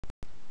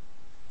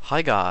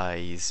Hi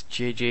guys,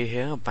 JJ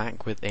here,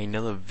 back with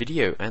another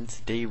video, and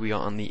today we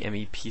are on the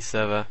MEP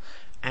server,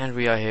 and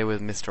we are here with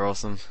Mr.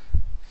 Awesome.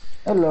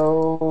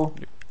 Hello.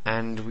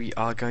 And we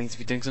are going to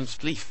be doing some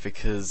Spleef,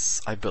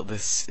 because I built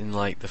this in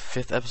like the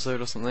 5th episode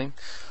or something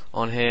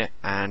on here,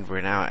 and we're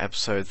now at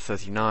episode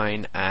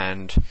 39,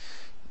 and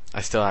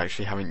I still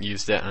actually haven't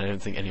used it, and I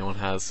don't think anyone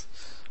has.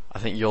 I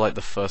think you're like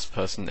the first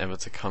person ever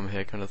to come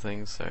here kind of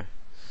thing, so...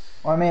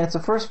 Well, I mean, it's the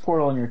first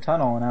portal in your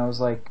tunnel, and I was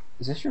like,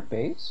 is this your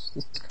base?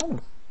 This is kind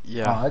of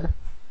odd.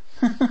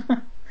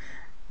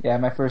 Yeah,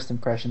 my first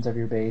impressions of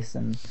your base,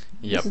 and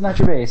this is not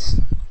your base.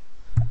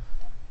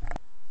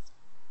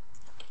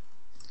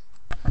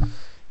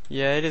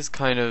 Yeah, it is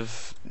kind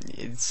of,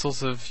 it's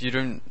sort of, you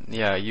don't,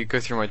 yeah, you go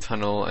through my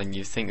tunnel and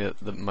you think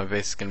that my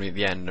base is going to be at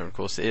the end, and of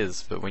course it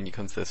is, but when you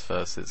come to this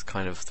first, it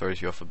kind of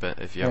throws you off a bit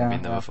if you haven't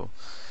been there before.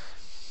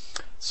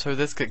 So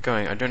let's get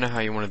going. I don't know how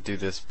you want to do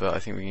this, but I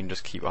think we can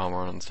just keep armor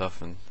on and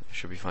stuff, and it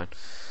should be fine.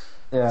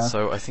 Yeah.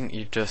 So I think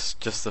you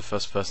just the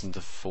first person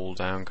to fall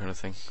down kind of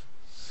thing.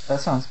 That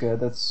sounds good.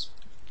 That's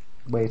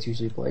the way it's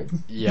usually played.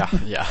 Yeah,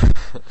 yeah.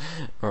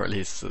 Or at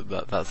least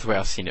that's the way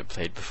I've seen it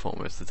played before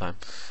most of the time.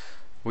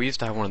 We used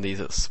to have one of these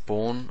at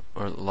spawn,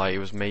 or like it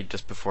was made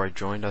just before I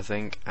joined, I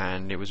think,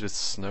 and it was with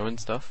snow and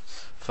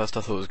stuff. First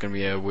I thought it was going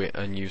to be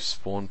a new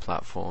spawn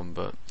platform,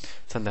 but it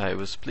turned out it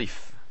was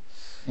Spleef.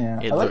 Yeah,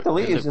 I like the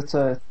leaves.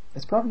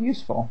 It's probably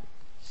useful.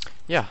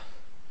 Yeah,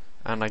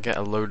 and I get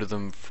a load of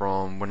them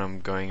from when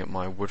I'm going at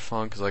my wood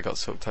farm, because I got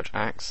Silk Touch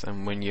Axe,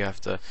 and when you have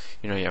to,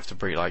 you have to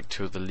break like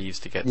 2 of the leaves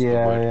to get to the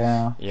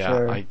wood. Yeah,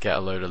 sure. I get a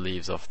load of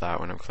leaves off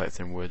that when I'm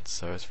collecting wood,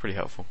 so it's pretty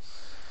helpful.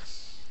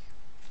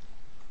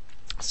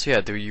 So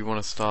yeah, do you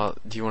want to start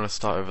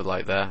over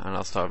like there, and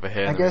I'll start over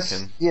here? I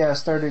guess, yeah,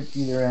 start at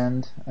either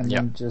end, and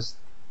then just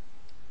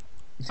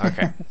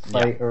okay.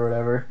 fight or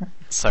whatever.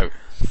 So,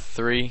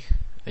 3.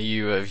 Have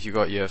you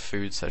got your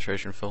food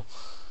saturation full?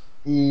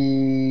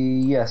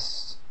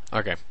 Yes.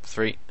 Okay,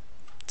 3,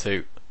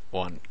 2,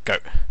 1, go.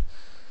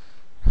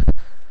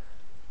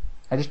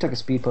 I just took a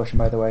speed potion,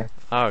 by the way.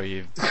 Oh,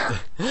 you...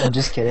 I'm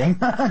just kidding.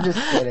 I'm just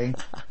kidding.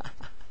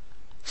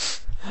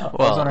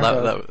 Well,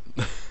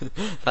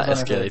 that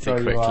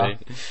escalated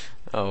quickly.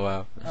 Oh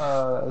wow.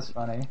 Oh, that was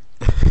funny.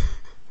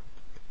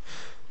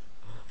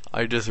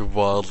 I just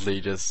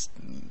wildly just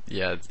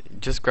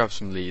grab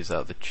some leaves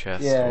out of the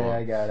chest. Yeah,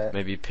 I got it.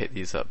 Maybe pick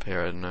these up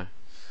here. I don't know.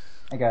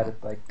 I got it.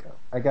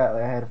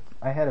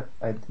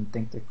 I didn't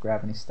think to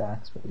grab any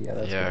stacks, but yeah,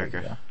 that's good.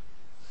 Okay. Yeah.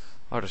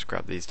 I'll just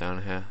grab these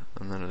down here,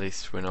 and then at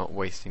least we're not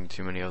wasting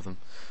too many of them,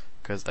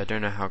 because I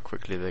don't know how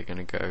quickly they're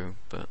gonna go,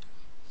 but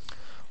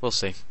we'll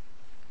see.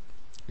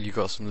 You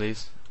got some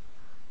leaves?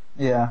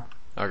 Yeah.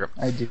 Okay.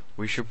 I do.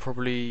 We should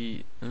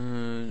probably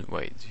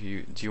wait.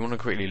 Do you want to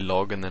quickly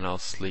log and then I'll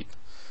sleep?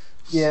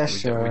 Yeah,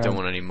 sure. We don't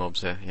want any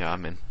mobs here. Yeah,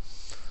 I'm in.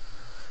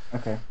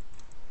 Okay.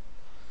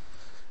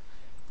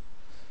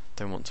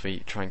 Don't want to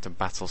be trying to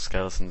battle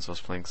skeletons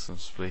whilst playing some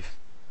Spleef.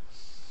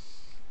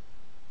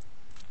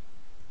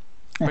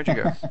 Where'd you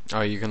go?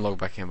 Oh, you can log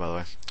back in, by the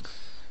way.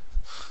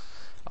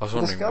 I was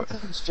wondering. The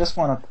skeletons just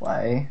want to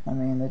play. I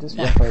mean, they just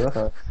want to play with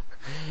us.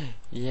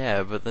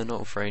 Yeah, but they're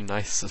not very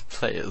nice as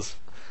players.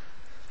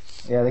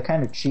 Yeah, they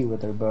kind of cheat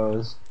with their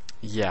bows.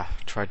 Yeah,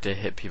 tried to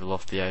hit people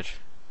off the edge.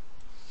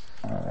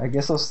 I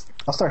guess I'll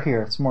start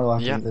here. It's more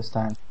lucky this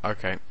time.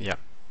 Okay, yeah.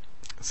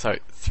 So,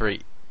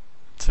 3,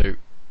 2,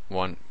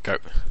 1, go.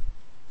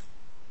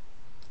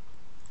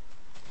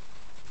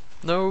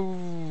 No!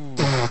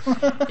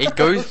 It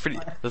goes pretty...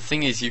 The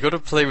thing is, you gotta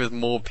play with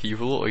more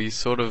people, or you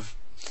sort of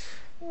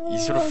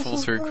fall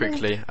through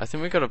quickly. I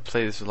think we gotta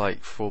play this with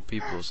like 4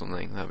 people or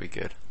something. That'd be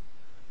good.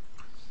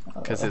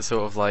 Because it's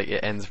sort of like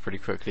it ends pretty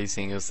quickly,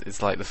 seeing as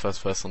it's like the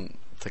first person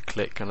to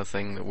click kind of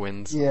thing that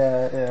wins.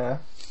 Yeah.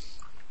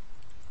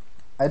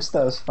 I just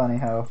thought it was funny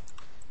how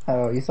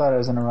you thought I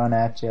was gonna run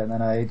at you, and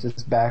then I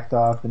just backed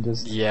off and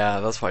just... Yeah,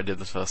 that's what I did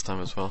the first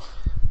time as well.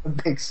 A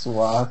big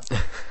swath.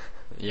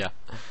 Yeah.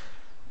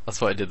 That's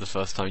what I did the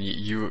first time.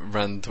 You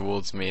ran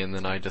towards me, and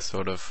then I just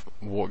sort of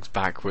walked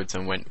backwards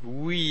and went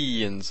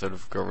wee, and sort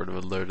of got rid of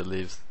a load of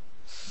leaves.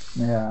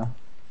 Yeah.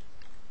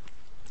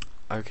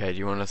 Okay, do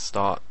you want to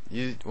start?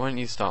 Why don't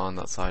you start on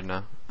that side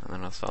now, and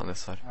then I'll start on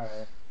this side.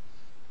 Alright.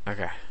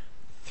 Okay.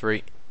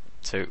 3,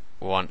 2,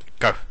 1,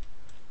 go!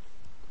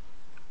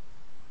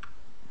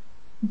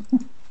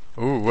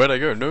 Ooh, where'd I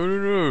go?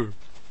 No!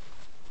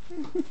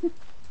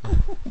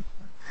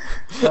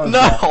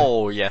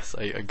 No! Yes,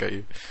 I got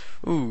you.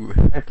 Ooh.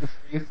 Right before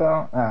you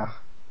fell? Ah.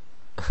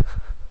 Do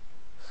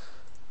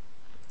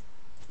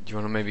you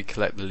want to maybe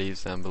collect the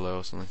leaves down below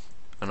or something?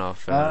 And I'll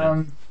fill it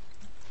in.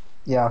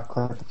 Yeah, I'll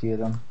collect a few of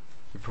them.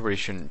 You probably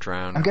shouldn't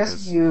drown. I'm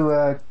guessing you,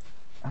 I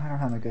don't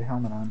have a good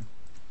helmet on.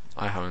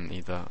 I haven't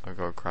either. I've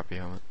got a crappy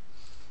helmet.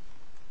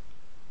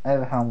 I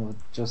have a helmet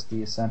with just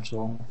the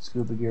essential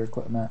scuba gear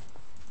equipment.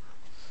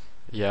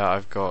 Yeah,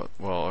 I've got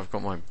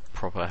my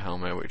proper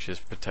helmet, which is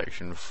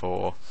protection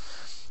 4,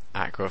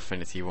 Aqua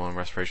Affinity 1,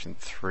 Respiration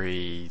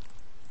 3,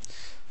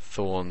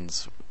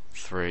 Thorns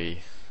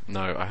 3.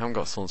 No, I haven't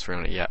got Thorns 3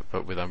 on it yet,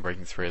 but with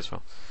Unbreaking 3 as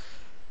well.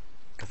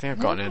 I think I've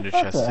got an ender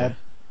chest here.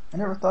 I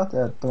never thought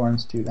to add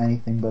thorns to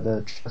anything but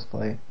a chest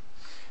plate.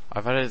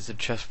 I've added it to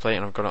chest plate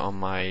and I've got it on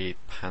my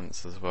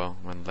pants as well,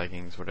 my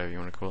leggings, whatever you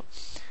want to call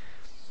it.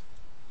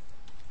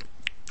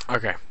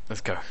 Okay,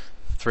 let's go.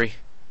 3.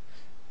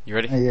 You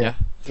ready? Yeah.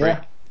 3,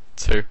 yeah.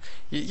 2.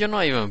 You're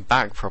not even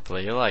back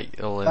properly. You're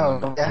like all in.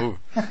 Oh,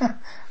 yeah.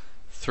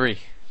 3,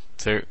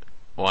 2,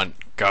 1,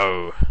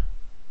 go.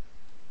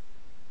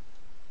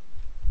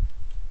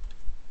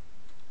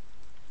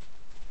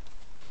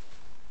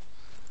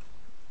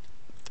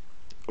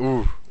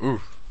 Ooh.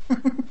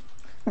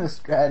 The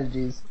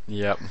strategies.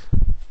 Yep.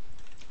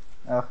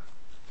 Oh,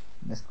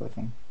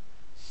 misclicking.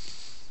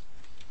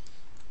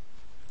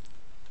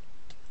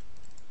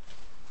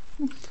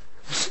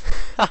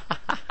 I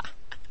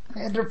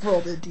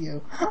enderpearled into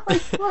you.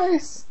 Like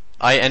twice.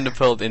 I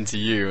enderpearled into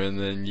you, and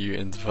then you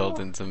enderpearled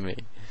into me.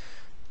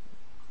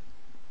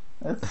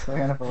 That's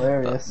kind of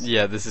hilarious.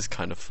 Yeah, this is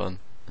kind of fun.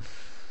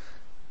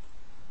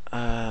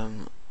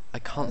 I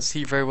can't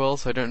see very well,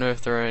 so I don't know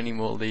if there are any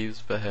more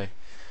leaves, but hey.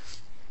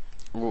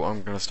 Ooh,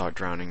 I'm gonna start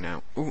drowning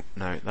now. Ooh,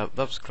 no, that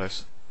was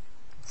close.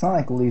 It's not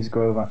like leaves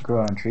grow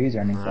on trees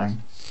or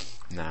anything.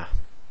 Nah.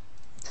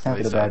 At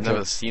least I've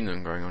never seen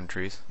them growing on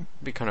trees. It'd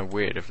be kind of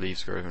weird if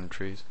leaves grow on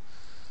trees.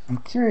 I'm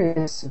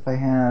curious if I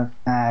have...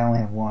 I only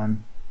have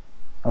one.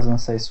 I was gonna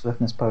say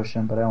swiftness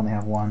potion, but I only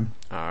have one.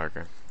 Oh,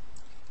 okay.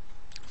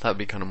 That'd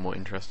be kind of more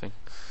interesting.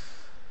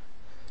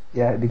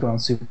 Yeah, it'd be going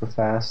super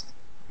fast.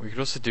 We could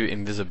also do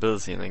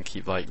invisibility and then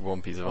keep like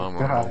one piece of armor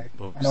God,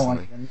 or I don't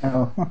want to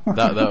know.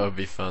 that would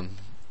be fun.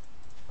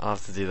 I'll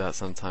have to do that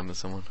sometime with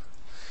someone.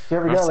 If you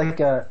ever got like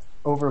a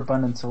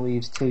overabundance of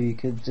leaves too, you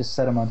could just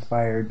set them on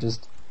fire,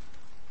 just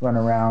run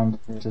around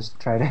and just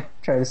try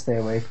to stay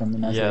away from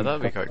them. Yeah,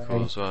 that'd be quite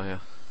cool as well. Yeah.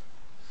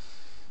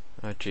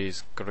 Oh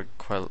jeez, got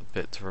quite a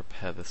bit to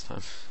repair this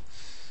time.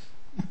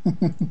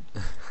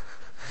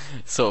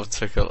 Sort of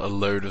took a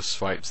load of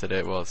swipes at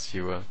it whilst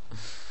you were.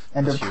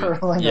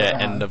 Enderpearling.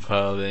 Yeah,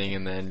 enderpearling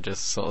and then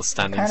just sort of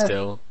standing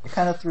still. I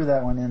kind of threw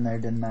that one in there,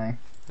 didn't I?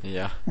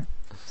 Yeah.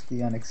 Just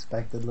the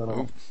unexpected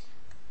little. Ooh.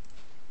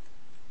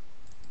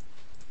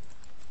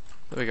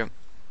 There we go.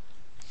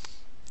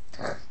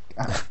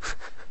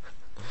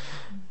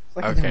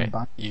 Like okay,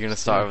 you're gonna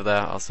start over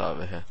there. I'll start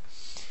over here.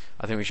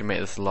 I think we should make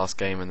this the last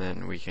game, and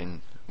then we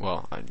can.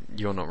 Well,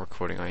 you're not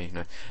recording, are you?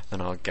 No.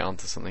 Then I'll get on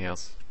to something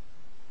else.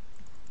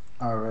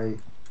 All right.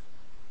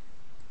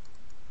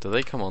 Do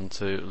they come on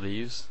to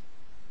leaves?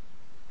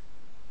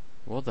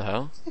 What the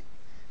hell?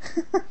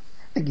 I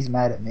think he's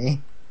mad at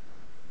me.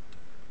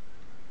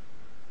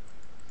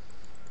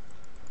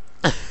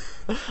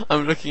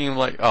 I'm looking at him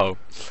like, oh,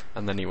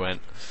 and then he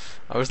went.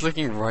 I was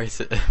looking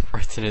right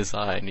in his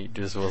eye, and he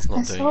just was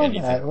not doing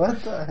anything. That.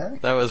 What the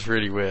heck? That was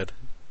really weird.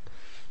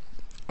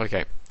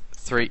 Okay,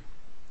 3,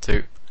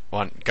 2,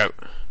 1, go.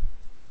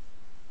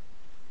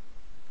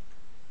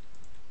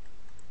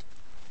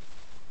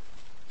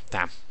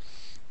 Damn.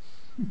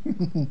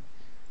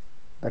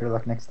 Better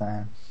luck next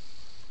time.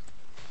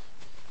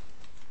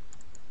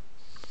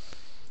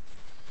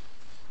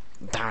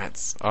 Damn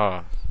it!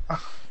 Oh.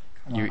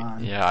 Come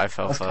on. Yeah, I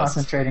fell first. I was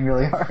concentrating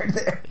really hard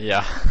there.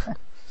 Yeah.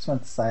 Just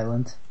went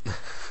silent.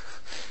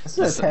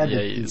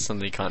 You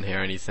suddenly can't hear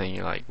anything.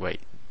 You're like, wait,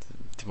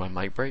 did my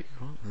mic break?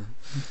 What?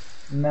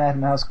 Mad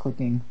mouse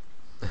clicking.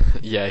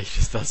 Yeah,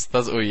 that's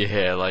all you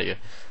hear. Like,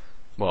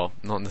 well,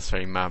 not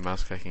necessarily mad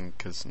mouse clicking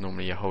because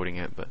normally you're holding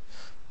it, but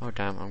oh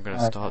damn, I'm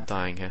gonna start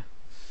dying here.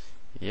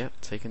 Yep,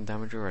 taking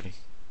damage already.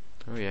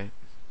 Oh yeah.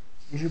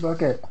 Use your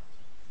bucket.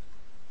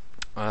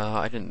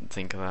 I didn't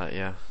think of that.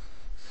 Yeah.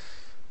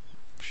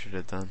 Should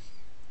have done.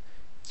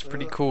 It's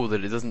pretty cool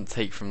that it doesn't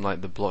take from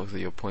like the block that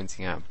you're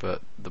pointing at,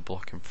 but the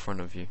block in front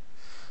of you,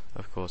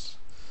 of course,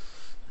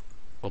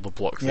 or the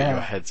block that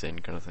your head's in,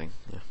 kind of thing.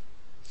 Yeah.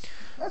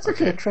 That's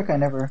actually a trick I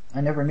never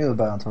knew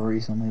about until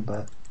recently,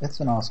 but it's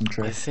an awesome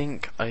trick. I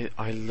think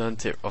I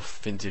learnt it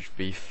off Vintage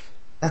Beef.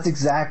 That's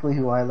exactly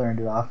who I learned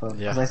it off of.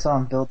 Because I saw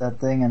him build that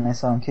thing, and I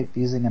saw him keep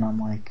using it. I'm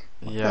like,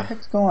 what the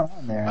heck's going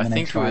on there? And I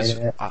think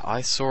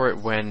I saw it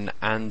when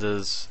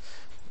Anders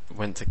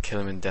went to kill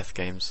him in death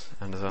games.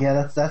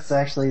 Yeah,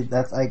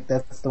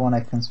 that's the one I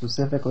can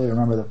specifically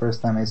remember the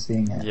first time I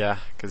seen it. Yeah,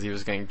 because he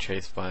was getting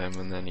chased by him,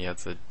 and then he had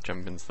to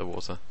jump into the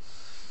water.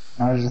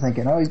 And I was just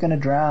thinking, oh, he's gonna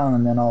drown,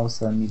 and then all of a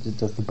sudden he just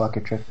does the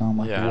bucket trick, and I'm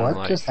like,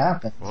 what just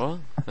happened? What?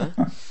 Huh?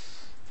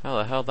 How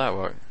the hell that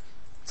work?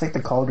 It's like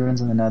the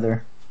cauldrons in the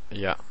Nether.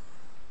 Yeah.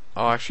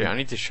 Oh, actually, I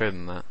need to show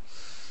them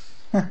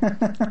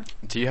that.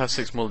 Do you have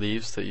 6 more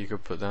leaves that you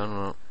could put down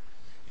or not?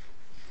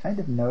 Kind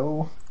of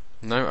no.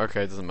 No?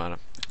 Okay, it doesn't matter.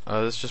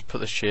 Let's just put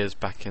the shears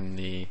back in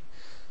the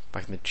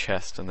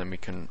chest, and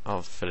then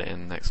I'll fill it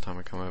in next time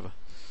I come over.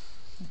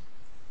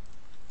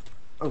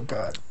 Oh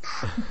god.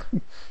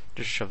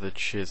 Just shove the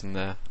shears in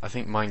there. I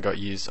think mine got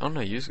used. Oh no,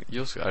 yours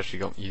actually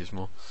got used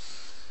more.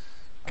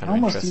 I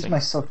almost used my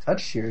silk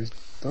touch shears.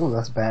 Oh,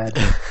 that's bad.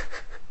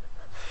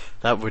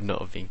 That would not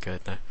have been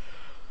good, no.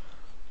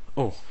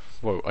 Oh,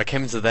 whoa! I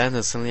came into there, and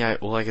then suddenly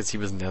all I could see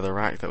was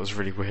netherrack. That was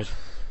really weird.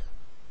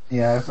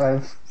 Yeah,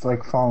 I've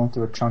like fallen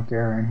through a chunk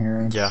area in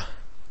here. Yeah.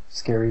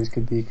 scary as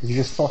could be, because you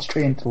just fall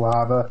straight into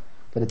lava,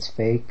 but it's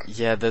fake.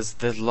 Yeah,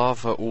 there's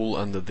lava all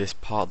under this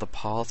part of the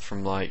path,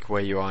 from like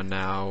where you are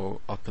now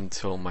up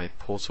until my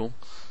portal.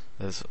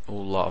 There's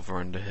all lava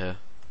under here.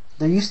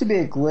 There used to be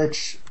a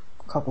glitch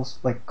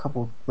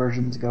couple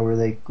versions ago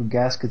where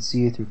gas could see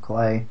you through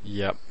clay.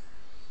 Yep.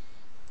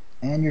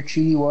 And your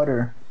cheaty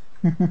water.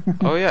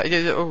 Oh yeah.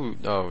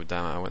 Oh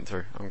damn it, I went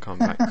through. I'm coming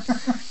back.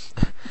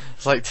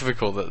 It's like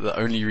typical that the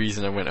only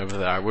reason I went over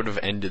there, I would have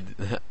ended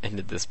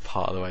this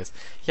part otherwise.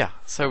 Yeah,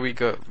 so we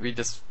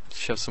just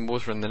shoved some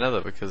water in the nether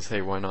because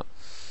hey, why not?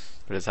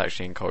 But it's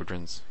actually in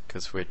cauldrons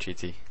because we're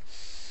cheaty.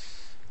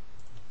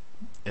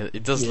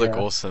 It does look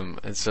awesome.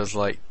 It's just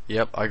like,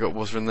 yep, I got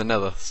water in the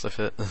nether. Stuff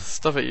it,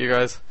 stuff it, you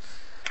guys.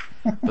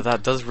 But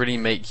that does really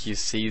make you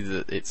see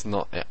that it's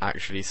not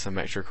actually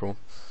symmetrical,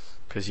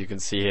 because you can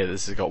see here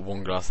this has got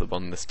one glass at the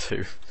bottom, this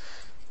two.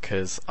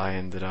 Because I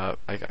ended up,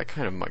 I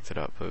kind of mucked it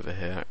up over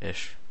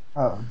here-ish.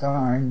 Oh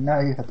darn!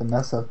 Now you have to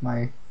mess up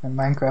my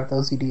Minecraft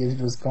OCD is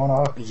just going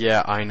off.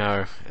 Yeah, I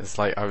know. It's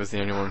like I was the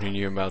only one who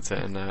knew about it,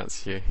 and now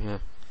it's you. Yeah.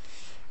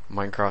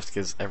 Minecraft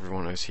gives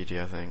everyone OCD.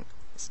 I think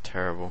it's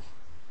terrible.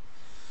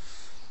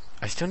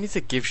 I still need to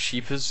give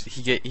Sheepers.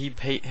 He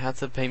had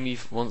to pay me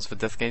once for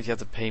Death Games. He had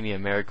to pay me a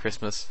Merry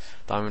Christmas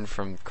diamond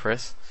from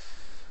Chris.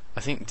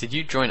 I think, did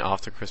you join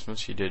after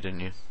Christmas? You did,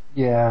 didn't you?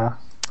 Yeah,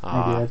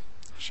 I did.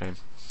 Shame.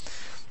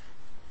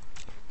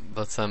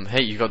 But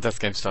hey, you got Death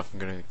Game stuff. I'm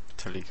gonna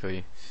totally kill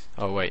you.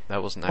 Oh wait,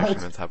 that wasn't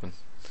actually meant to happen.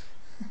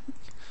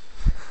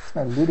 It's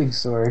my looting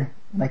sword,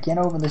 and I can't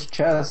open this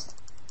chest.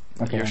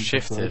 Okay, You're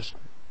shifted.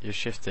 You're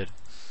shifted.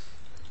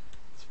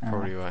 That's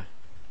probably why.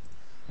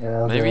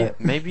 Yeah,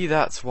 maybe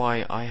that's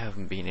why I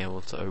haven't been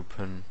able to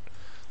open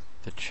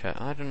the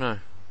chest. I don't know.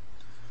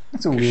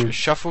 That's a weird.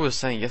 Shuffle was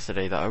saying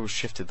yesterday that I was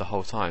shifted the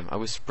whole time. I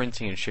was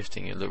sprinting and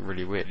shifting. It looked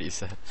really weird, he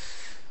said.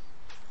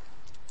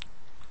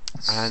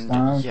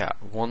 And yeah,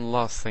 one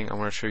last thing I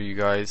want to show you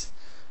guys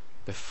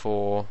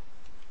before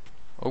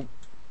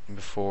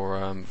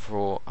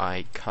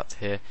I cut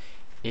here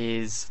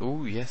is,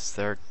 oh yes,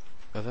 are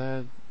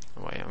there?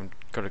 Oh, wait, I'm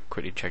gotta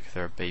quickly check if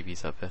there are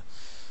babies up here.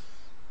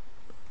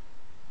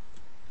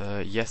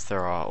 Yes,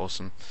 there are.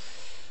 Awesome.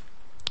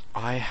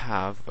 I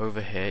have over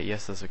here.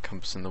 Yes, there's a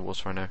compass in the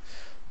water right now.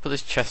 Put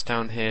this chest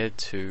down here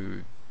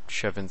to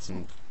shove in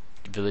some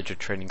villager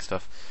trading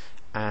stuff,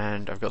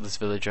 and I've got this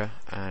villager,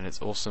 and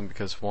it's awesome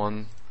because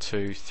 1,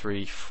 2,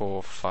 3,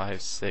 4,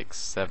 5, 6,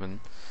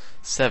 7.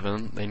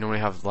 They normally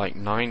have like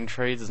 9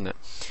 trades, isn't it?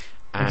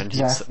 And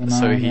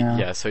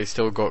so he's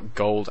still got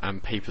gold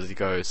and paper as he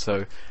goes.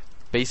 So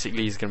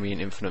basically, he's going to be an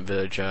infinite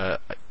villager.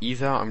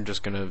 Either I'm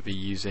just going to be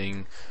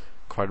using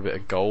quite a bit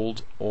of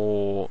gold,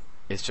 or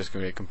it's just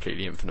going to be a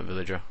completely infinite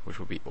villager, which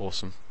will be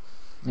awesome.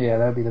 Yeah,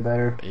 that'd be the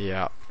better.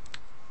 Yeah.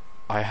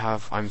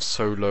 I'm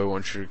so low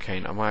on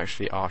sugarcane. I might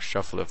actually ask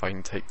Shuffle if I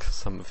can take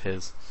some of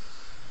his.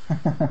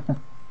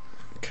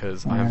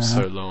 Because I am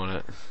so low on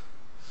it.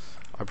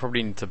 I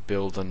probably need to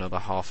build another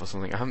half or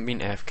something. I haven't been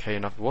AFK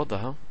enough. What the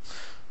hell?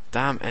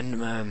 Damn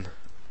Enderman.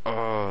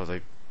 Oh,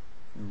 they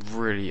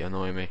really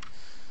annoy me.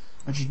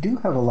 But you do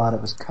have a lot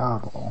of his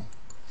cobble.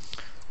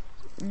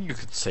 You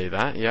could say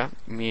that, yeah.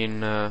 Me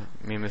and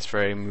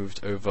Mr. A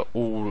moved over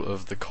all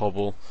of the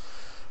cobble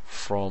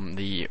from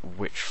the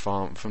witch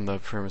farm, from the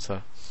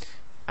perimeter,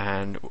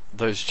 and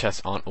those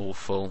chests aren't all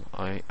full.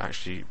 I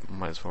actually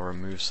might as well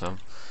remove some,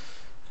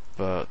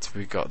 but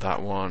we got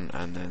that one,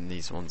 and then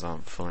these ones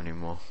aren't full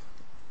anymore.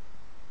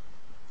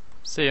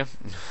 See ya.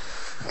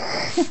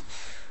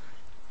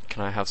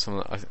 Can I have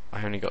some?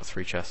 I only got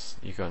 3 chests.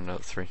 You got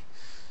another 3.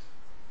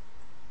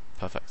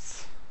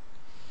 Perfect.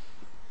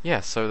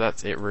 Yeah, so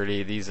that's it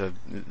really. This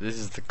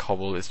is the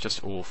cobble. It's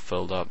just all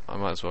filled up. I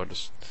might as well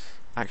just.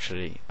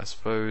 Actually, I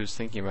suppose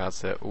thinking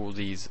about it, all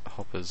these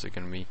hoppers are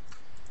going to be.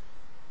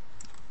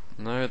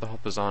 No, the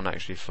hoppers aren't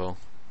actually full.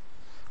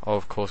 Oh,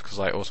 of course, because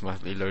I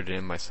automatically loaded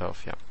in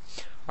myself. Yeah,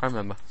 I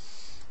remember.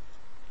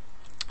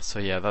 So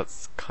yeah,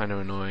 that's kind of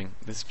annoying.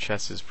 This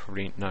chest is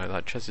probably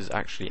that chest is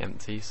actually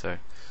empty, so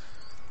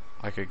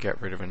I could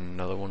get rid of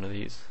another one of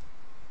these.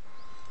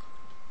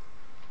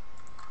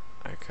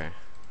 Okay.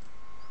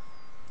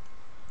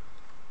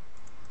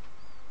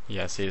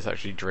 Yeah, see, it's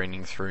actually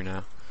draining through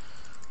now,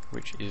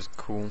 which is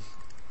cool.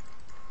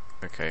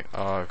 Okay,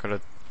 I've got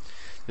a.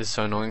 This is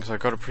so annoying because I've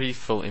got a pretty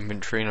full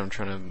inventory and I'm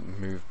trying to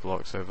move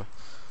blocks over.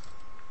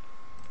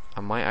 I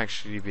might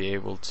actually be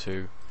able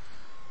to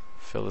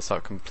fill this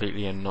up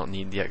completely and not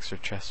need the extra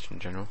chest in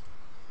general.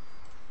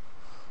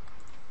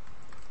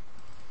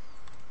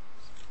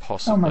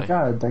 Possibly. Oh my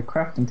god, the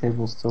crafting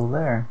table's still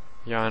there.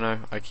 Yeah, I know.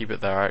 I keep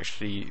it there. I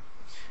actually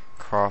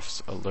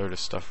craft a load of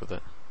stuff with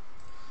it.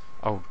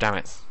 Oh, damn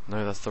it.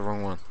 No, that's the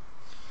wrong one.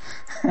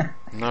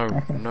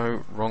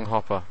 No, wrong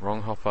hopper.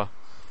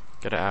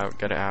 Get it out,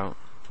 get it out.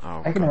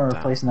 Oh, I can remember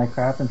replacing that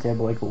crafting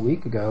table like a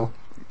week ago.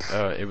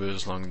 It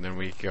was longer than a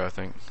week ago, I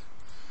think.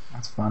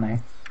 That's funny.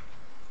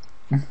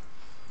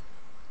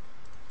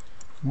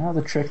 Now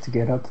the trick to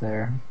get up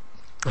there.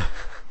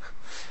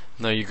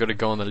 No, you gotta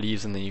go on the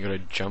leaves and then you gotta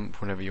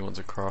jump whenever you want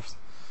to craft.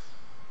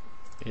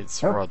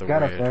 It's rather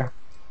got weird. Up there.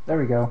 There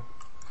we go.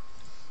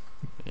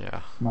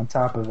 Yeah. I'm on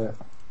top of it.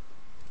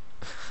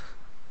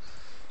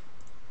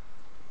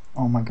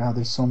 Oh my god,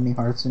 there's so many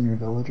hearts in your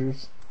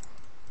villagers.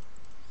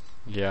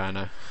 Yeah, I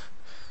know.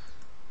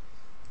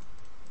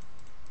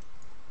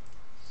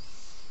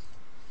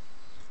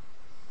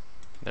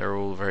 They're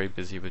all very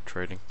busy with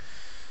trading.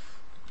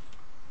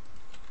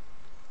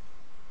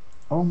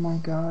 Oh my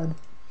god.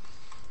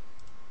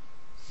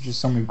 There's just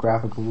so many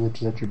graphical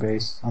glitches at your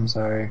base. I'm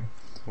sorry.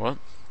 What?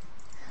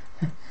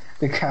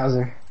 The cows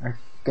are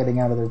getting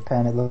out of their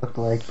pen, it looked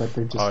like, but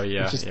they're just,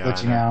 it's just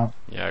glitching out.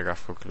 Yeah,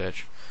 graphical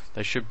glitch.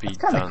 They should be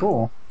kind of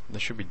cool. They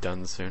should be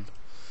done soon.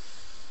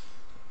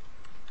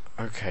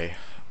 Okay,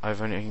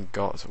 I've only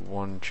got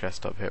one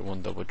chest up here,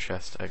 one double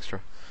chest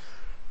extra.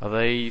 Are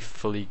they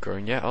fully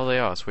grown yet? Oh, they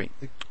are, sweet.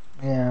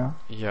 Yeah.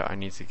 Yeah, I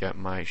need to get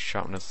my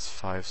sharpness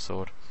 5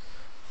 sword.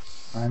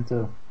 Mine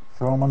too.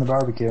 Throw them on the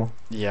barbecue.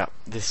 Yeah,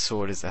 this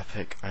sword is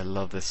epic. I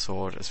love this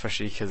sword,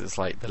 especially because it's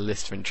like the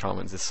list of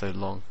enchantments is so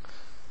long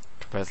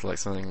compared to like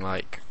something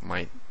like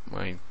my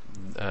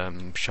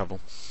shovel.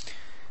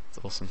 It's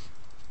awesome.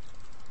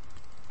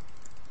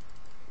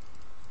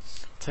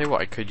 Tell you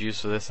what I could use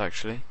for this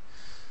actually.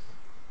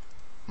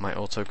 My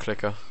auto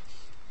clicker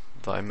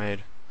that I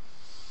made.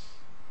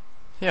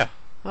 Yeah.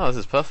 Oh, this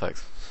is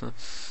perfect.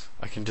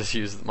 I can just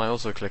use my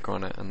auto clicker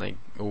on it and they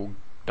all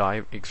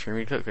die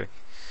extremely quickly.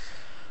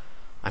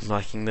 I'm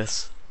liking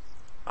this.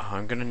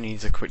 I'm gonna need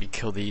to quickly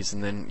kill these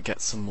and then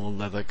get some more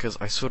leather because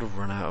I sort of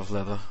run out of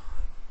leather,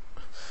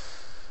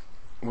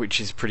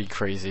 which is pretty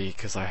crazy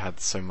because I had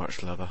so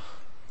much leather.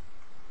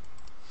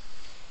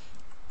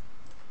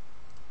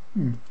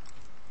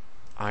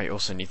 I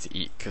also need to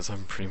eat because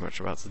I'm pretty much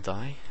about to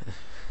die.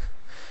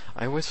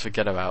 I always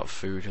forget about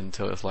food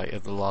until it's like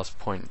at the last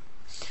point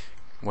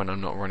when I'm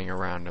not running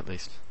around, at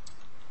least.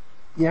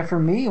 Yeah, for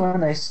me,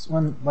 when I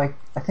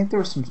think there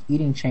were some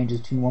eating changes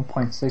between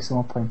 1.6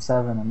 and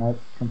 1.7, and that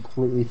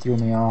completely threw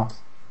me off.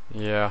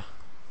 Yeah.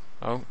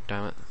 Oh,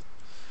 damn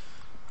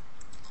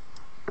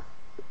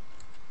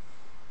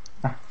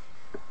it.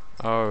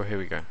 Oh, here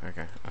we go.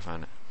 Okay, I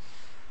found it.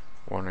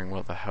 Wondering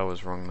what the hell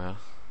was wrong there.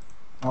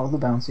 All the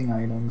bouncing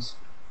items.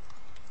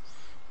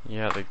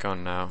 Yeah, they're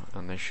gone now,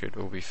 and they should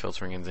all be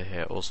filtering into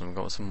here. Awesome, we've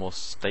got some more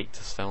steak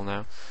to sell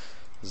now.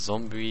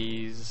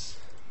 Zombies.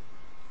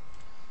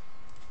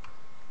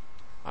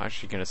 I'm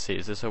actually gonna see,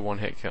 is this a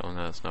one-hit kill?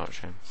 No, it's not,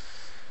 shame.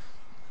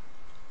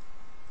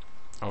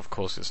 Of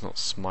course it's not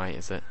smite,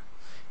 is it?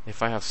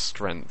 If I have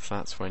strength,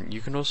 that's when...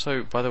 You can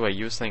also, by the way,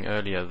 you were saying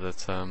earlier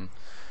that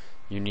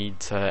you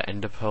need to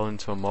ender pearl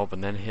into a mob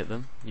and then hit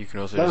them. You can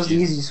also that just was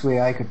the easiest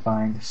way I could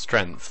find.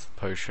 Strength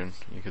potion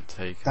you could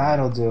take.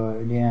 That'll do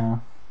it, yeah.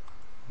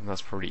 And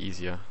that's probably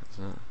easier,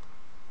 isn't it?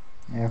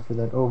 Yeah, for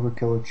that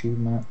overkill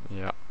achievement.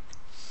 Yeah.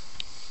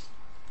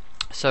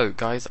 So,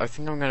 guys, I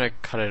think I'm going to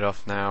cut it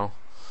off now.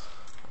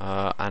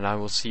 And I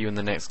will see you in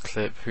the next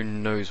clip. Who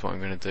knows what I'm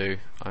going to do.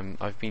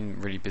 I've been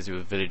really busy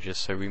with villages,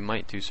 so we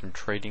might do some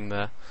trading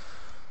there.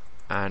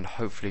 And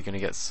hopefully going to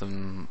get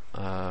some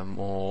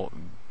more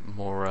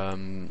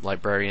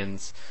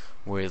librarians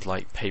with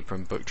like paper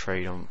and book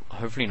trade on.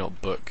 Hopefully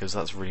not book, because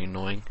that's really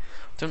annoying.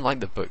 I don't like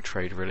the book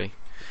trade really.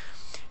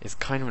 It's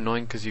kind of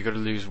annoying because you've got to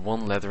lose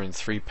 1 leather and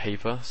 3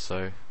 paper,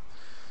 so...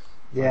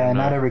 Yeah,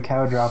 not every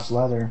cow drops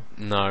leather.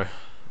 No,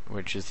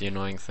 which is the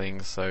annoying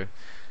thing, so...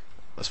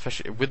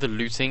 Especially with the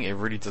looting, it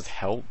really does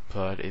help,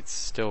 but it's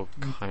still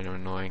kind of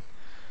annoying.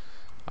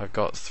 I've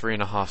got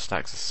 3.5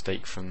 stacks of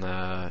steak from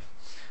there.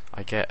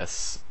 I get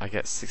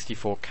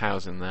 64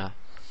 cows in there,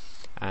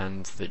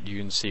 and that you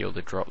can see all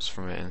the drops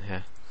from it in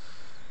here.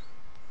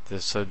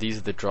 So these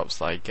are the drops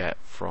that I get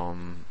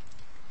from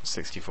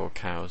 64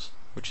 cows,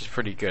 which is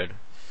pretty good.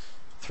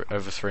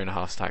 Over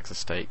 3.5 stacks of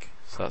steak,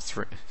 so that's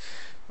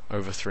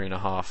over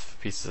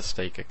 3.5 pieces of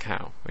steak a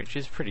cow, which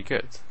is pretty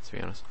good, to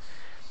be honest.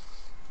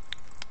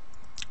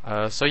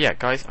 So yeah,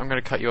 guys, I'm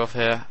going to cut you off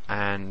here,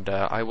 and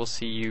I will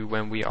see you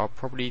when we are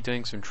probably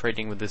doing some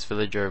trading with this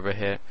villager over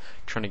here,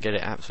 trying to get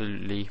it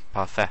absolutely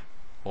parfait,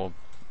 or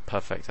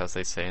perfect as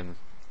they say in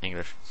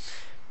English.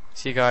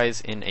 See you guys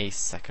in a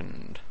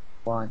second.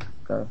 One,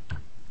 go.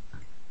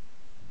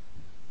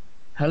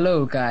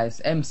 Hello guys,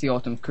 MC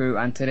Autumn Crew,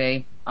 and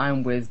today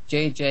I'm with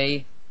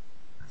JJ69.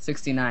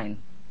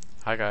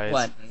 Hi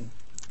guys.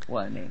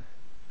 What a name.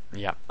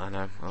 Yeah, I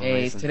know.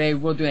 Hey, today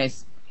we're doing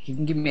he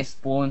can give me a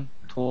spawn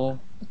tour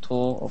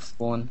of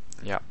spawn.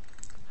 Yeah.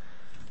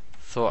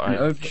 Thought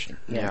I'd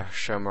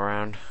show him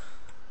around.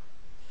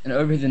 And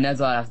over the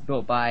nether that's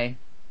built by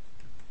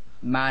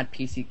Mad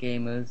PC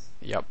Gamers.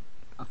 Yep.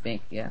 I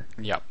think, yeah.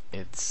 Yep.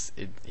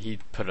 He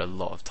put a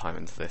lot of time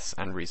into this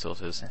and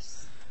resources.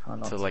 Yes.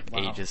 To like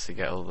ages to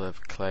get all the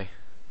clay.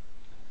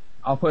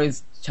 I'll put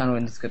his channel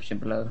in the description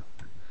below.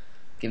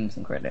 Give him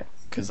some credit.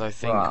 Because I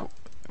think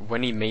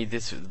when he made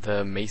this,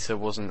 the mesa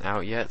wasn't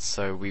out yet,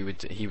 so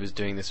he was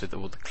doing this with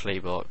all the clay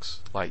blocks,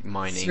 like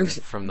mining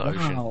Seriously? from the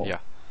ocean. Yeah.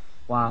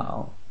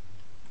 Wow.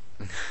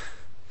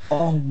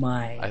 Oh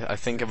my. I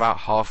think about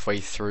halfway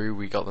through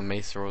we got the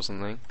mesa or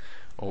something,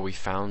 or we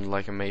found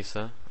like a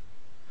mesa.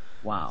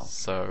 Wow.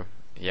 So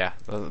yeah,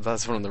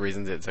 that's one of the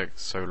reasons it took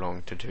so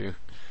long to do.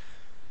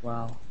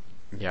 Wow.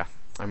 Yeah,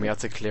 and we had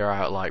to clear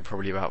out like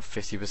probably about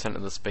 50%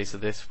 of the space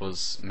of this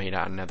was made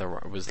out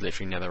of was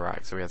literally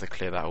netherrack, so we had to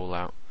clear that all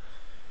out.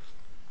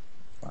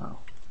 Wow.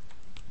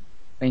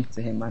 Thanks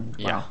to him, man.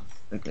 Yeah. Wow.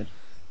 So good.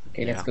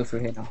 Okay, let's go through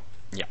here now.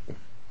 Yeah.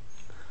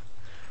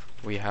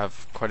 We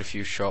have quite a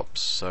few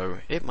shops, so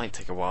it might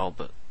take a while,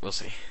 but we'll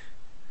see.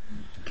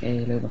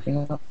 Okay, load my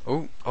finger up.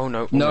 Oh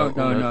no.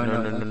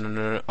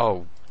 No.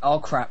 Oh. Oh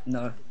crap,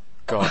 no.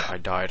 God, I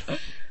died.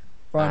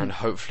 Run. And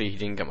hopefully he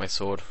didn't get my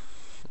sword.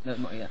 No,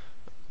 not yet.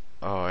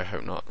 Oh, I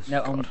hope not.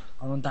 No, God.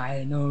 I don't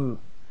die, no.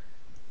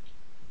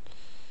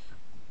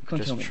 You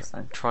can't kill me this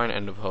time. Try and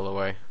end up all the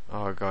way.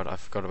 Oh god, I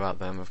forgot about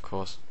them, of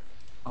course.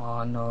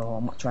 Oh no,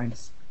 I'm not trying to...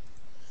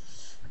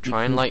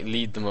 Try and like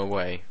lead them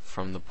away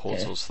from the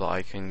portal so that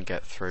I can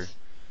get through.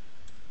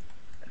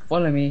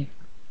 Follow me.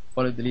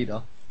 Follow the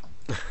leader.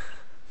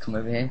 Come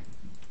over here.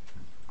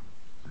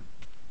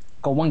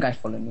 Got one guy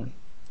following me.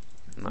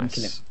 Nice.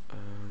 Kill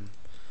him.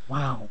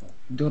 Wow,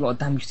 do a lot of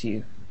damage to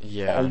you.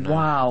 Yeah. Oh, I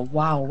know.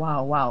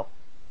 wow.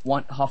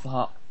 Half a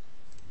heart.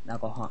 Now I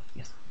got a heart.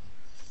 Yes.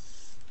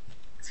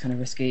 It's kind of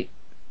risky.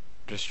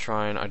 Just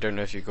try and I don't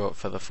know if you got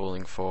for the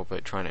falling four,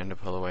 but try and end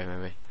up all the way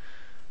maybe.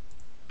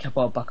 Can I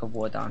put a bucket of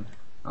water down?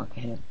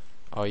 Okay. Here.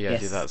 Oh yeah,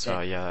 Yes, do that as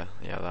well. yeah.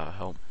 Yeah, that'll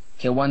help.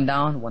 Okay, one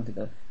down, one to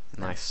go.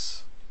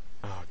 Nice.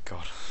 Oh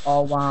god.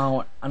 Oh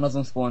wow, another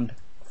one spawned.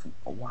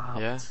 Oh, wow.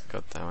 Yeah.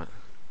 God damn it.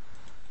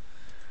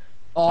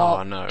 Oh,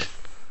 Oh no. Oh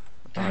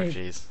Guys.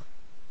 jeez.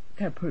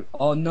 Can't put.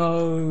 Oh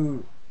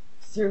no!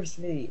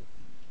 Seriously,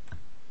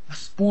 I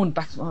spawned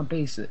back to my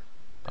base.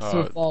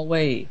 So far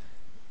away.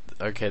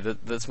 Okay,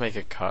 let's make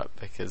a cut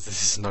because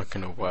this is not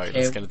gonna work. Okay,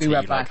 It's gonna be take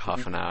right you like back.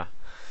 half an hour.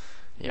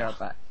 We Yeah. are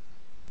back.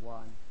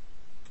 One.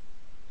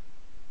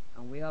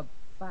 And we are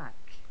back.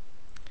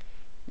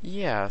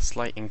 Yeah,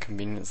 slight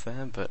inconvenience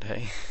there, but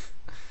hey.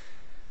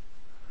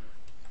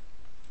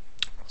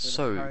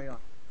 So let's carry So on.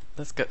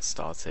 let's get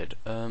started.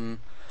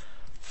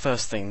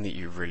 First thing that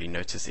you really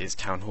notice is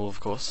Town Hall,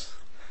 of course.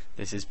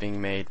 This is being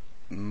made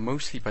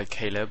mostly by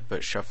Caleb,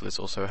 but Shuffle is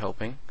also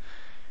helping.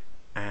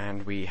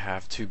 And we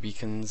have two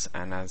beacons,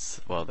 and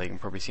as well, they can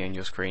probably see on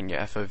your screen, your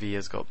FOV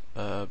has got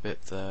a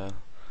bit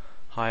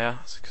higher.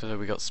 So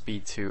we got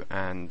Speed 2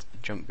 and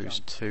Jump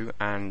Boost 2,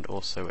 and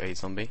also a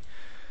zombie.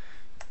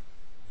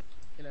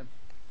 Kill him.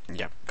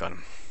 Yeah, got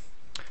him.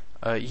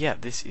 Yeah,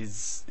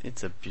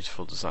 it's a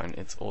beautiful design.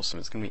 It's awesome.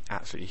 It's going to be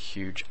absolutely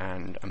huge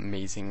and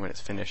amazing when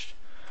it's finished.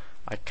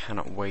 I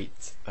cannot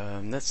wait.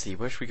 Let's see,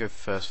 where should we go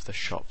first for the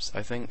shops?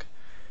 I think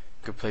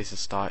a good place to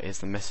start is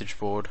the message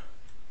board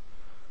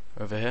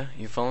over here.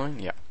 You following?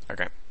 Yeah,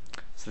 okay.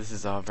 So this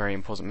is our very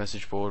important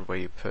message board where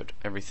you put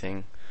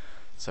everything.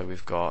 So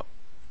we've got,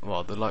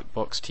 well, the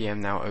Lightbox TM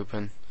now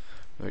open,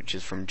 which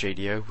is from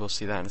JDO. We'll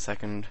see that in a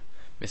second.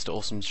 Mr.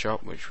 Awesome's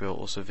shop, which we'll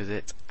also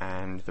visit,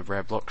 and the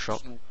Rare Block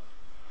shop.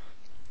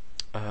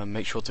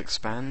 Make sure to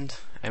expand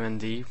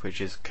MND, which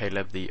is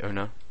Caleb, the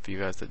owner, for you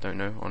guys that don't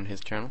know, on his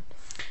channel.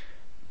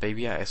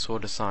 Baby, I saw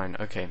the sign.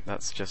 Okay,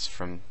 that's just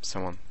from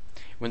someone.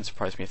 It wouldn't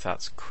surprise me if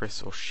that's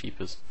Chris or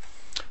Sheepers.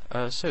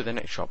 So the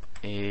next shop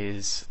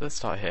is, let's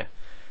start here.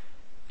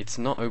 It's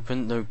not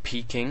open, no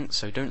peeking,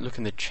 so don't look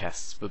in the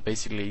chests, but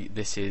basically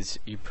this is,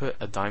 you put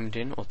a diamond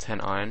in, or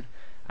 10 iron,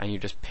 and you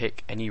just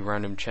pick any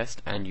random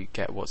chest, and you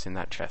get what's in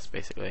that chest,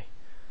 basically.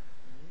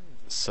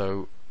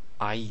 So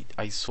I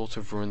sort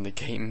of ruined the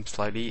game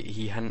slightly.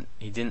 He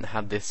didn't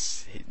have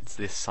this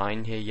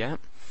sign here yet.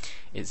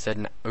 It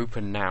said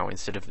open now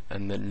instead of,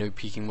 and then no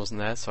peeking wasn't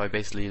there, so I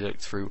basically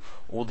looked through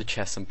all the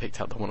chests and picked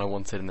out the one I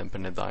wanted and then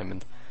put in a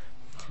diamond.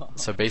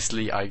 So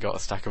basically I got a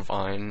stack of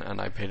iron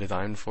and I paid a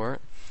diamond for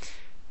it.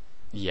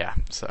 Yeah,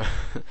 so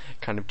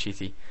kind of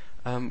cheaty.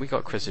 We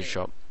got Chris's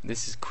shop.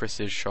 This is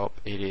Chris's shop.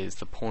 It is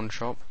the pawn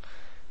shop,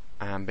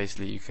 and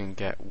basically you can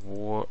get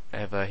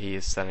whatever he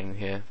is selling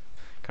here,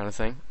 kind of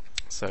thing.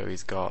 So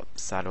he's got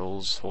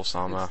saddles, horse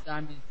armor.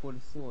 Diamond for the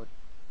sword.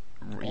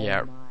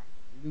 Yeah. Oh my.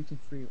 Looting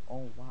free.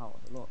 Oh wow,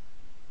 a lot.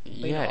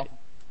 Yeah.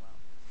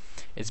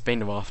 It's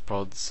Bane of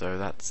Arthropods, so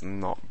that's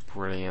not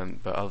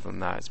brilliant, but other than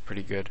that, it's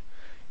pretty good.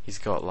 He's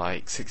got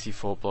like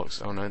 64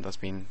 blocks. Oh no, that's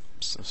been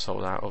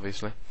sold out,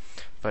 obviously.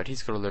 But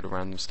he's got a load of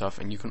random stuff,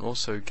 and you can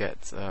also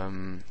get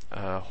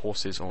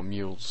horses or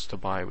mules to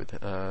buy with.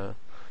 You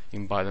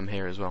can buy them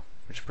here as well,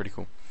 which is pretty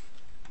cool.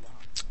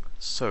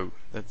 So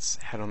let's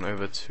head on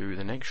over to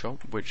the next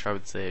shop, which I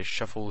would say is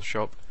Shuffle's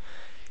shop.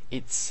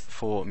 It's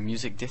for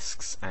music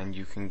discs, and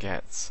you can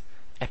get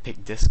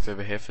epic discs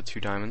over here for 2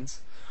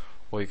 diamonds,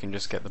 or you can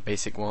just get the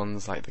basic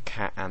ones like the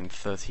Cat and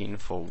 13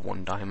 for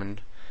 1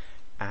 diamond.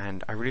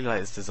 And I really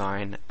like this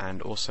design,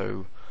 and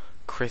also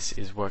Chris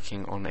is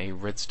working on a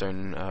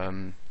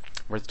redstone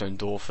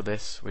door for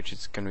this, which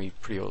is going to be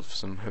pretty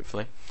awesome,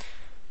 hopefully.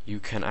 You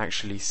can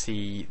actually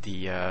see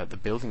the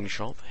building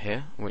shop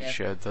here,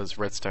 which does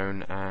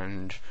redstone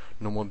and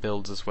normal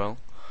builds as well.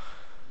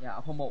 Yeah,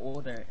 I put my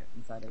order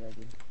inside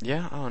already.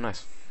 Yeah. Oh,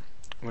 nice.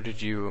 What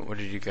did you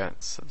get?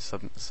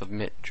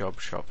 Submit job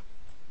shop.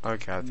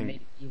 Okay, I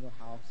think. Medieval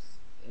house.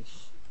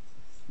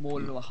 small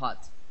little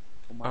hut.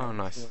 For my Oh,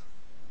 nice. store.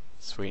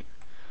 Sweet.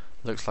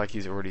 Looks like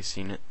he's already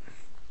seen it.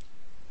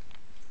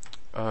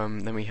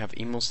 Then we have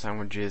email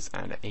sandwiches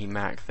and a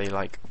Mac. They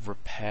like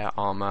repair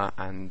armor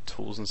and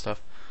tools and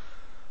stuff,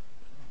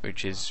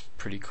 which is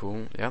pretty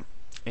cool. Yep.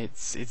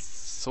 It's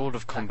sort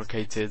of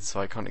complicated, so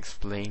I can't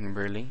explain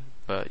really,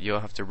 but you'll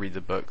have to read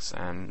the books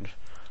and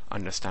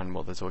understand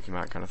what they're talking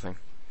about, kind of thing.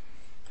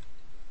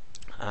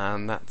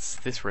 And that's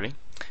this really.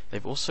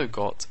 They've also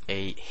got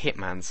a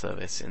hitman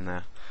service in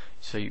there,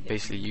 so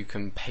basically you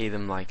can pay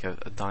them like a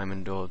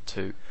diamond or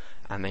two,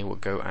 and they will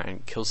go out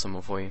and kill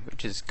someone for you,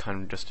 which is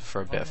kind of just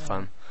for a bit of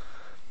fun.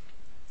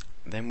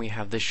 Then we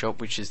have this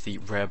shop, which is the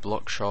rare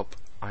block shop.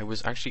 I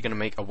was actually going to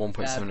make a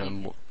 1.7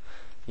 and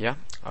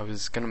I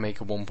was going to make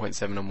a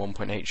 1.7 and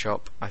 1.8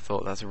 shop. I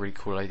thought that's a really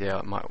cool idea.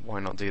 Why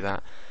not do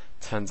that?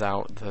 Turns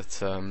out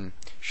that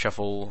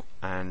Shuffle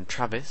and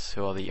Travis,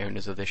 who are the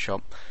owners of this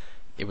shop,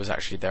 it was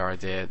actually their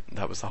idea.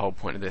 That was the whole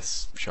point of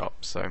this shop.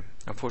 So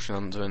unfortunately,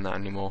 I'm not doing that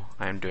anymore.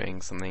 I am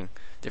doing something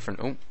different.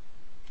 Oh.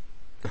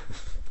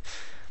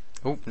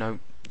 Oh no,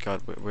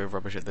 God, we're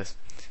rubbish at this.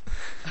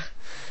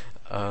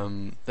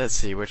 Let's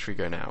see, where should we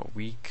go now?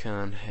 We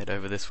can head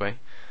over this way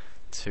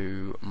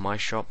to my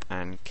shop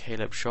and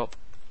Caleb's shop.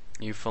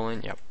 You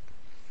following? Yep.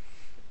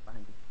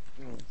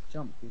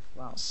 Jump,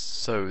 wow.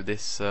 So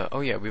this,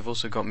 oh yeah, we've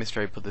also got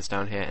Mr. A put this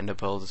down here, Ender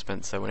Pearl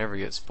dispenser. Whenever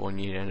you get spawned,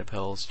 you need Ender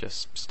Pearls.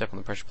 Just step on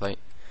the pressure plate,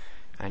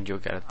 and you'll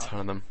get a ton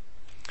of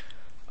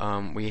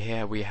them. We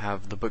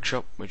have the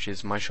bookshop, which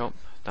is my shop,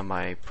 done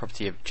by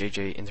property of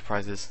JJ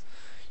Enterprises.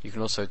 You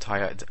can also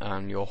tie out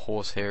your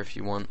horse here if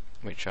you want,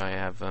 which I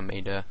have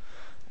made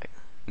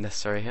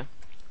necessary here.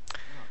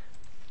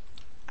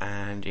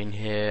 And in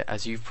here,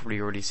 as you've probably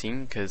already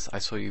seen, because I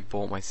saw you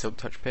bought my Silk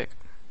Touch pick.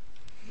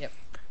 Yep.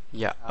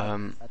 Yeah.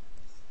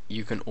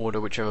 You can order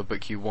whichever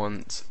book you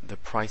want. The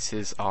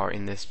prices are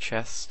in this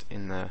chest,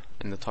 in the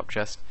top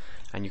chest,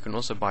 and you can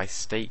also buy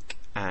steak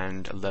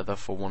and leather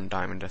for 1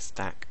 diamond a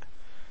stack.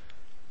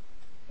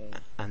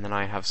 And then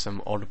I have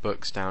some odd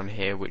books down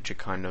here, which are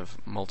kind of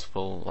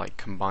multiple, like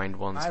combined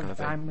ones, kind of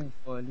thing. 5 diamonds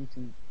for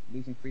looting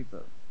 3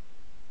 books.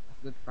 That's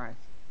a good price.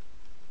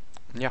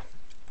 Yeah.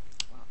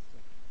 Wow.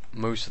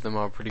 Most of them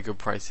are pretty good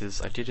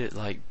prices. I did it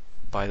like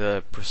by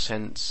the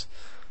percent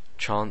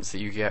chance that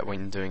you get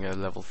when doing a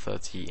level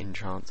 30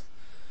 enchant.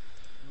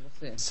 What's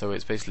this? So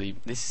it's basically,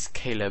 this is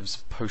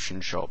Caleb's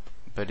potion shop,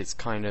 but it's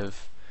kind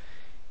of,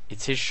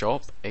 it's his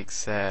shop,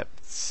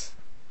 except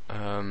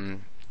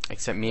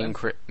me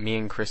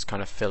and Chris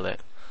kind of fill it.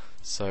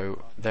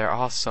 So there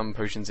are some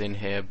potions in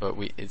here, but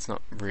it's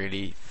not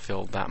really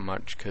filled that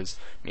much because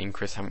me and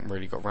Chris haven't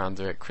really got round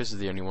to it. Chris is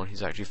the only one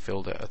who's actually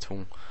filled it at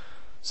all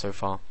so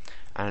far.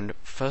 And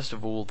first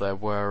of all, there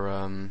were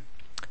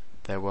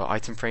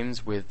item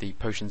frames with the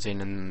potions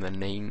in and the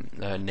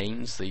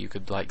names, so you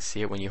could like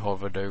see it when you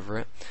hovered over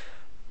it.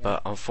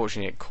 But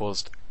unfortunately, it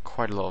caused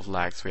quite a lot of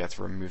lag, so we had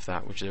to remove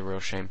that, which is a real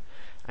shame.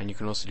 And you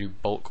can also do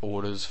bulk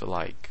orders for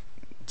like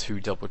 2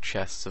 double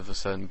chests of a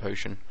certain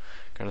potion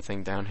kind of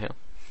thing down here,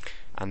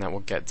 and that will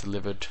get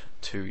delivered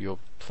to your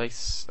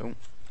place. Oh,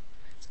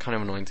 it's kind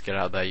of annoying to get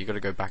out there. You got to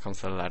go back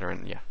onto the ladder,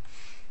 and yeah.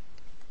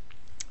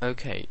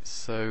 Okay,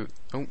 so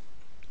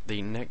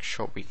the next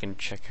shop we can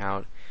check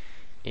out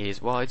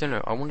is, well, I don't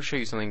know. I want to show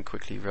you something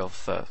quickly, real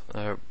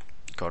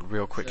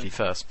quickly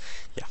first.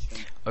 Yeah,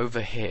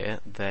 over here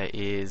there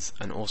is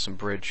an awesome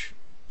bridge,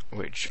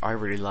 which I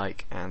really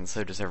like, and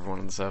so does everyone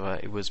on the server.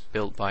 It was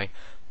built by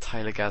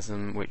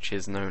Tylergasm, which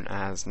is known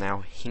as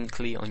now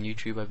Hinkley on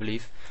YouTube, I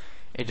believe.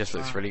 It just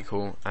looks really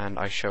cool, and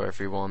I show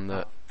everyone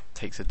that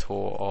takes a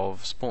tour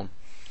of Spawn,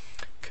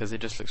 because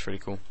it just looks really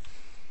cool.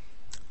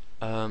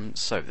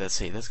 So let's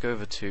see, let's go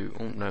over to,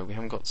 oh no, we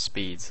haven't got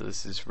speed, so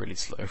this is really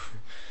slow.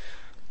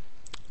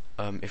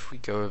 If we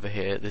go over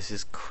here, this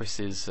is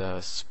Chris's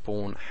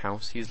spawn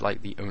house. He's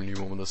like the only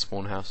one with a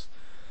spawn house.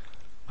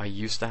 I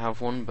used to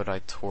have one, but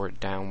I tore it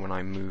down when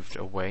I moved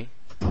away.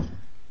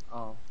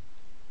 Oh.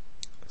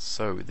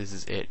 So this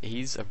is it.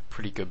 He's a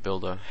pretty good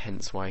builder,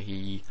 hence why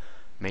he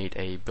made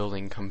a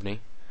building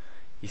company.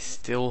 He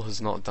still has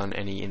not done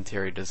any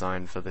interior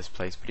design for this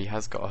place, but he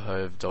has got a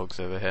herd of dogs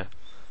over here,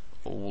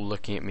 all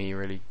looking at me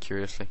really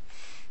curiously.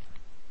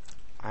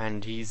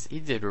 And he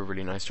did a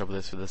really nice job of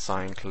this with the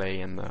cyan clay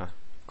and the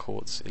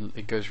quartz.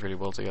 It goes really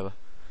well together.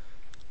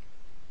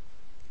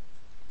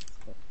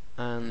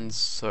 And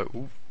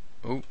so,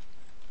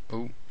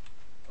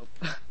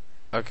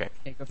 okay,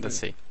 let's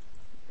see.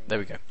 There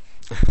we go.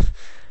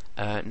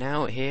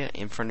 Now here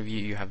in front of you,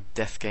 you have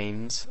Death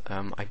Games.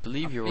 I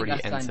believe you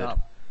already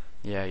entered.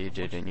 Yeah, you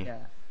did, didn't you? Yeah.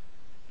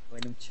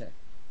 Wait, let me check.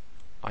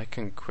 I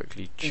can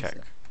quickly check.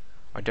 So.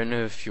 I don't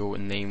know if your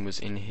name was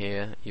in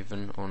here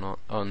even or not.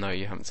 Oh no,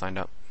 you haven't signed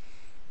up.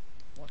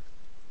 What?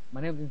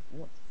 My name is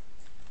what?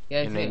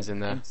 Yeah, your name's in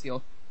there. Yeah,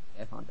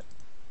 I found it.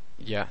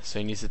 Yeah, so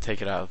you need to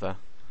take it out of there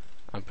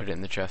and put it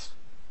in the chest.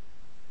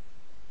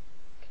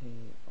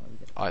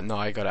 Okay. No,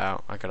 I got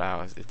it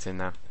out. It's in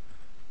now.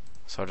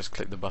 So I'll just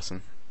click the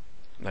button.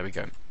 There we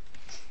go.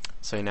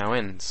 So you're now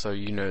in. So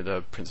you know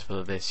the principle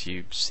of this.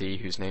 You see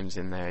whose name's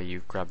in there,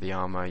 you grab the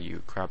armor,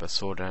 you grab a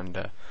sword and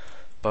a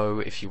bow.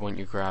 If you want,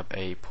 you grab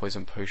a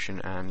poison potion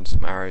and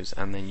some arrows,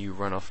 and then you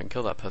run off and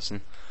kill that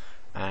person.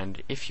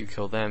 And if you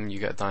kill them, you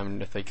get a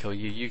diamond. If they kill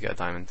you, you get a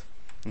diamond.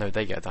 No,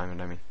 they get a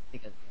diamond, I mean.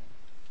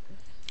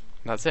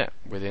 That's it,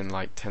 within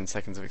like 10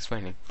 seconds of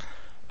explaining.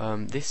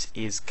 This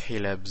is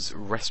Caleb's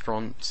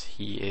restaurant.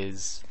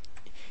 He's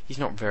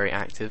not very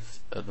active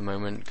at the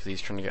moment because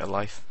he's trying to get a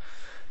life,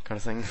 kind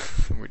of thing,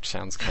 which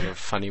sounds kind of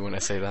funny when I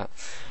say that.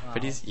 Wow.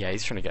 But he's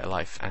trying to get a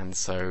life, and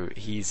so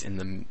he's in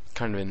the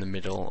kind of in the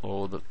middle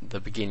or the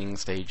beginning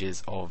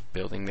stages of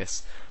building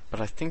this. But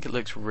I think it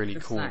looks really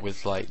cool nice.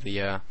 With like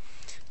the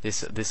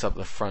this up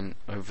the front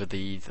over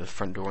the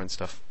front door and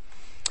stuff.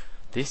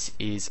 This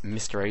is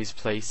Mr. A's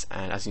place,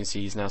 and as you can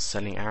see, he's now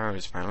selling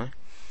arrows apparently.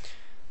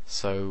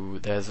 So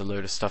there's a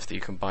load of stuff that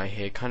you can buy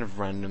here, kind of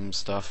random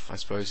stuff, I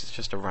suppose. It's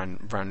just a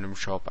random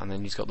shop. And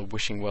then he's got the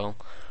wishing well,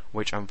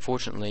 which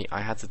unfortunately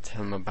I had to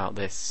tell him about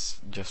this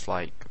just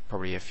like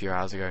probably a few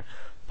hours ago,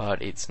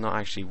 but it's not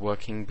actually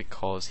working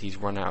because he's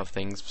run out of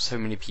things. So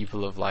many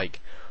people have like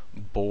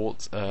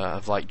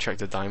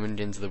chucked a diamond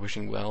into the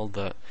wishing well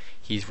that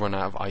he's run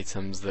out of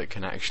items that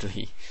can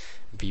actually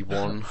be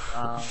won.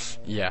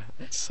 Yeah,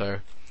 so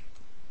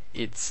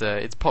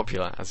it's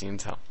popular, as you can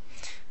tell.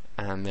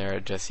 And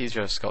he's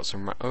just got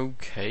some.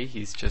 Okay,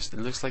 it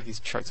looks like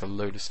he's chucked a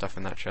load of stuff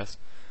in that chest,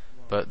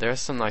 but there's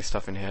some nice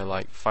stuff in here,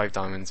 like 5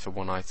 diamonds for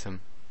 1 item.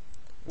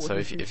 So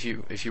if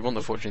you want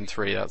the fortune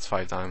 3, that's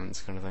 5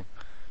 diamonds, kind of thing.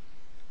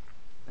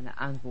 And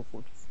the anvil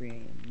fortune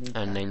 3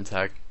 and name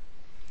tag.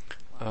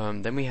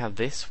 Then we have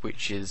this,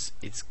 which is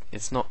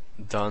it's not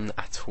done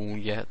at all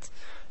yet,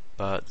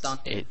 but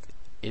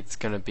it's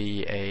gonna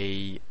be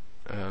a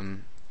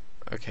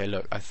okay,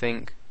 look, I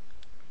think.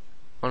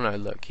 Oh no,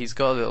 look, he's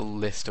got a little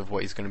list of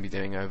what he's going to be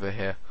doing over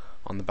here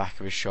on the back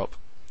of his shop.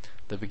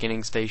 The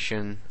beginning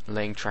station,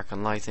 laying track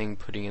on lighting,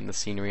 putting in the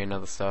scenery and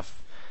other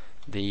stuff.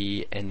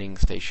 The ending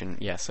station,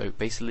 yeah, so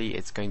basically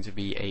it's going to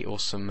be a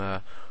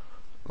awesome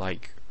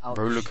like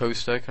roller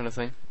coaster kind of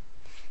thing,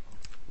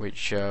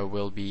 which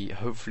will be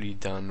hopefully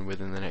done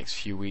within the next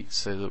few weeks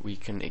so that we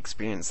can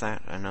experience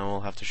that, and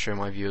I'll have to show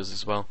my viewers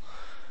as well.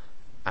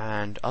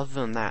 And other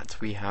than that,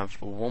 we have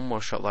one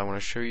more shot that I want to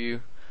show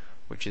you,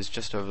 which is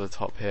just over the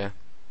top here.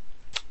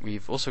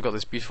 We've also got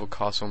this beautiful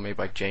castle made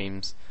by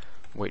James,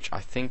 which I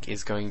think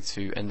is going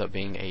to end up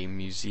being a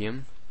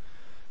museum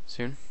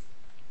soon.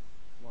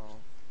 Wow.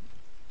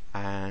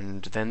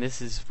 And then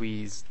this is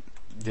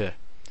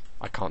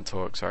I can't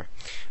talk, sorry.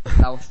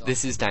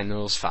 This is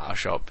Daniel's flower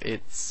shop.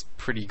 It's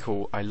pretty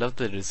cool. I love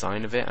the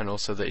design of it, and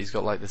also that he's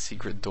got like the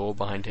secret door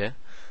behind here.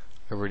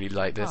 I really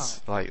like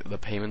this, like the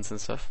payments and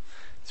stuff.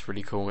 It's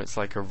really cool. It's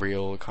like a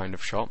real kind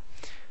of shop.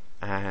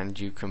 And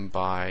you can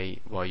buy,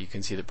 well, you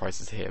can see the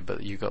prices here,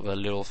 but you got the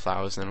little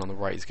flowers, and then on the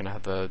right he's going to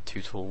have the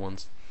 2 tall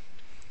ones.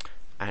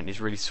 And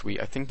it's really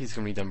sweet. I think he's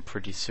going to be done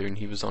pretty soon.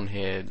 He was on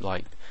here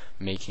like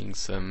making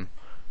some,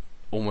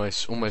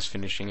 almost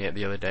finishing it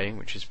the other day,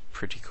 which is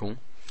pretty cool.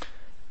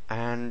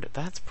 And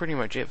that's pretty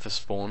much it for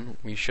spawn.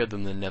 We showed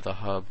them the nether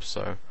hub,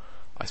 so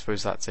I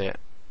suppose that's it.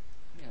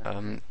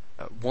 Yeah.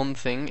 One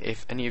thing,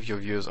 if any of your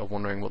viewers are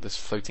wondering what this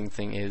floating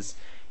thing is,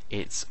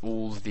 it's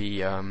all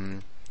the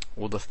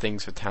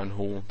things for town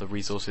hall, the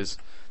resources.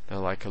 They're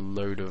like a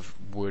load of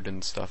wood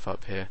and stuff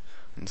up here,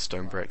 and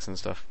stone bricks and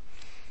stuff.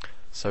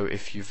 So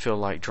if you feel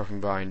like dropping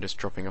by and just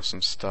dropping off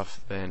some stuff,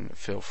 then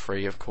feel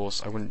free. Of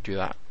course, I wouldn't do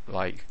that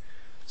like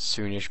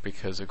soonish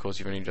because of course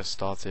you've only just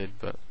started,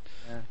 but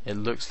it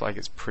looks like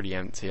it's pretty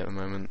empty at the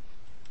moment.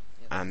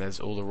 And there's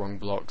all the wrong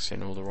blocks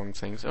and all the wrong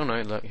things. Oh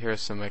no, look, here are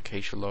some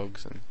acacia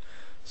logs and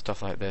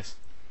stuff like this.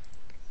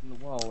 In the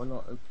wall, a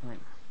lot of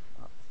planks.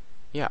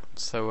 Yeah,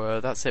 so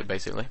that's it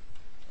basically.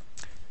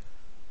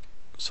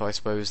 So I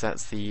suppose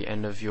that's the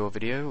end of your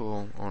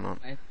video, or not?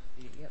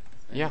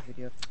 Yep,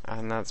 yeah,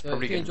 and that's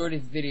probably. If you enjoyed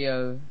this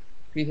video,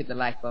 please hit the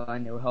like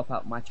button. It will help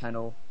out my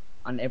channel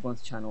and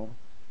everyone's channel.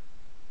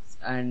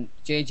 And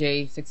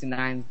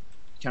XXXIX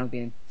channel will be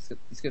in the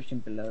description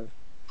below,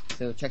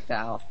 so check that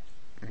out.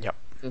 Yep.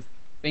 So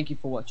thank you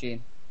for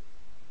watching,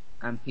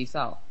 and peace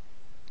out.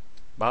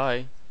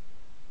 Bye.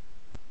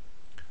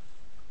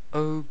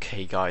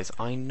 Okay guys,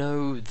 I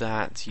know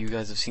that you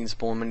guys have seen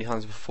Spawn many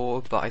times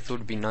before, but I thought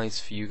it'd be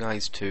nice for you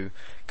guys to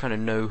kind of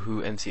know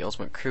who MC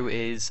Ultimate Crew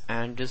is,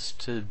 and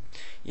just to,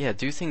 yeah,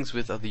 do things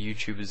with other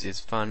YouTubers is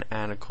fun,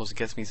 and of course it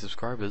gets me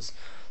subscribers.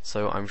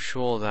 So I'm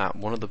sure that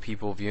one of the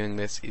people viewing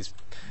this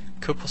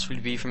could possibly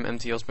be from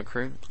MC Ultimate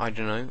Crew. I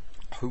don't know.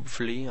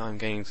 Hopefully I'm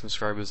gaining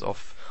subscribers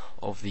off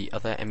of the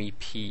other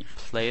MEP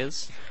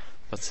players,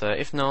 but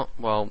if not,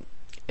 well,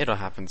 it'll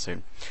happen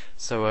soon.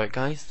 So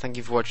guys, thank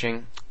you for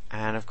watching.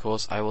 And of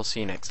course, I will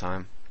see you next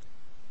time.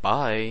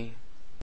 Bye!